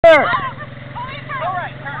her! Go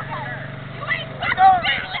right, turn. Let go of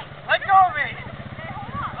me! Let go of me!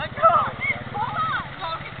 Let go!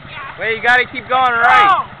 Wait, you gotta keep going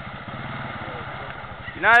right.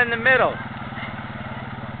 You're not in the middle.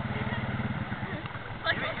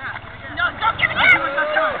 No, don't give me that!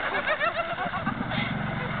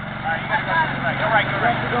 Alright, you gotta go right.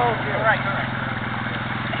 Go right. Go right.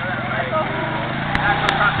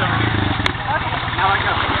 Now I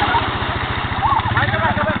go.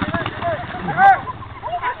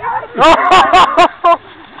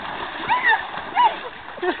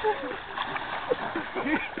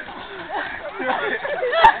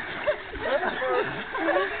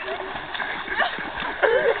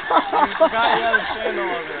 You forgot you had a channel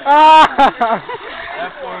on there.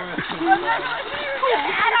 That form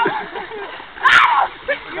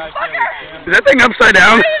Is that thing upside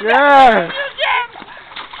down? Yeah.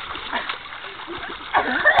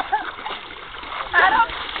 Adam,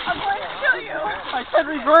 I'm going to kill you. I said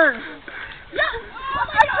reverse. Yeah,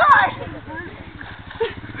 I tried.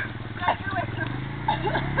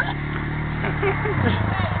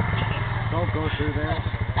 Don't go through there.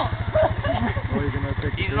 Or you're gonna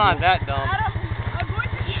take He's not that dumb. Adam, I'm going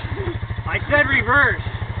to kill you. I said reverse.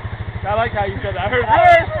 I like how you said that.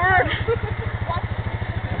 Reverse.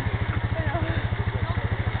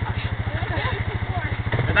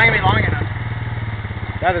 It's not going to be long enough.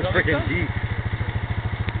 That is freaking deep.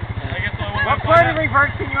 What part of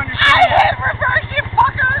reverse can you understand? I hit reverse, you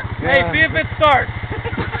fucker! Hey, see if it starts.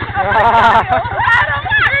 Adam,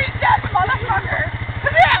 you're dead, motherfucker!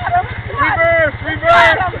 Adam! Reverse.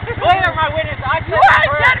 Adam! Wait on my witness. I You are a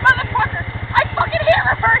dead motherfucker! I fucking hit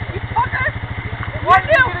reverse, you fucker! What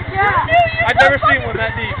You did you get? knew I've never seen one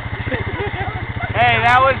that deep. Hey,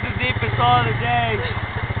 that was the deepest all of the day.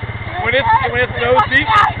 When it's so deep,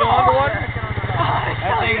 it's still underwater.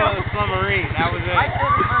 That thing was a submarine. That was it.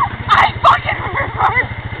 I fucking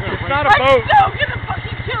reversed! It's not a boat. I'm so gonna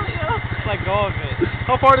fucking kill you! It's like goldfish.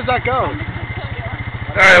 How far does that go? I'm gonna kill you.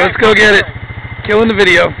 Alright, let's go get it. Killing the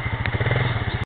video.